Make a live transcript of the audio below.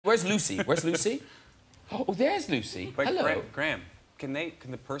Where's Lucy? Where's Lucy? Oh, there's Lucy. But hello. Graham, can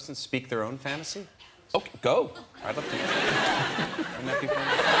the person speak their own fantasy? Okay, go. I'd love to. Wouldn't that be fun?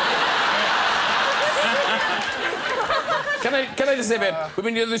 Can I just say, babe, we've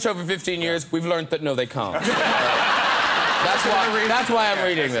been doing this show for 15 years. We've learned that no, they can't. That's why I'm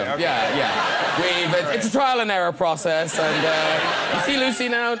reading them. Okay. Yeah. It's a trial and error process, and you see Lucy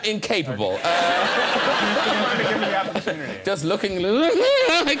now, incapable. Just looking.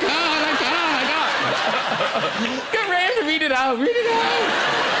 I can't. Get Graham to read it out. Read it out.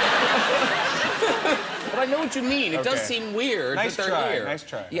 But I know what you mean. It does seem weird that they're here. Nice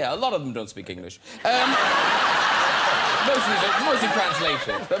try. Yeah, a lot of them don't speak English. Mostly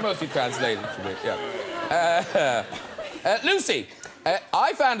translated. They're mostly translated for me. Yeah. Lucy,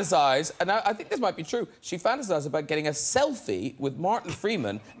 I fantasize, and I think this might be true. She fantasized about getting a selfie with Martin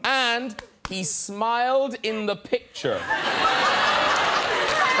Freeman, and he smiled in the picture. Yeah.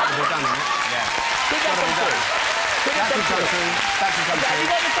 Could that come true? Could that come true? That can come Have you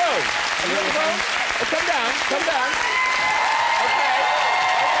got the phone? Have you got the phone? Oh, come down. Come down. Okay.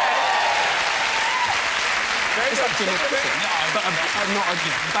 Very good. I'm not a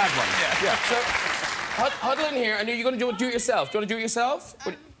bad one. Yeah. So, huddle in here, and you're going to do it yourself. Do you want to do it yourself?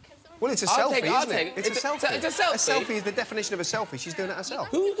 Well, it's a selfie, I'll isn't take it? it. It's a selfie. It's a selfie. A selfie is the definition of a selfie. She's doing it herself.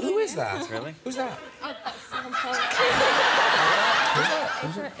 Who is that? Really? Who's that? Oh, that's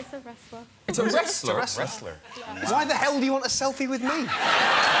It's a wrestler. It's a wrestler? It's a wrestler. Why the hell do you want a selfie with me?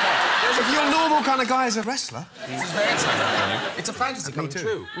 If you're a normal kind of guy as a wrestler. This is very exciting. It's a fantasy coming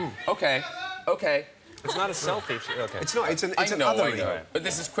true. Okay. It's not a selfie. Okay. It's not. It's an I know. othering. But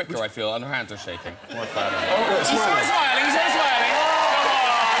this is quicker, I feel, and her hands are shaking. More fun. Oh, he's smiling. He's smiling.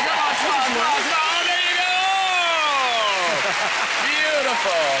 Come on. Oh, there you go.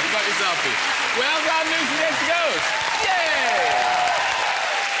 Beautiful. You got your selfie. Well done, Lucy. There she goes. Yay.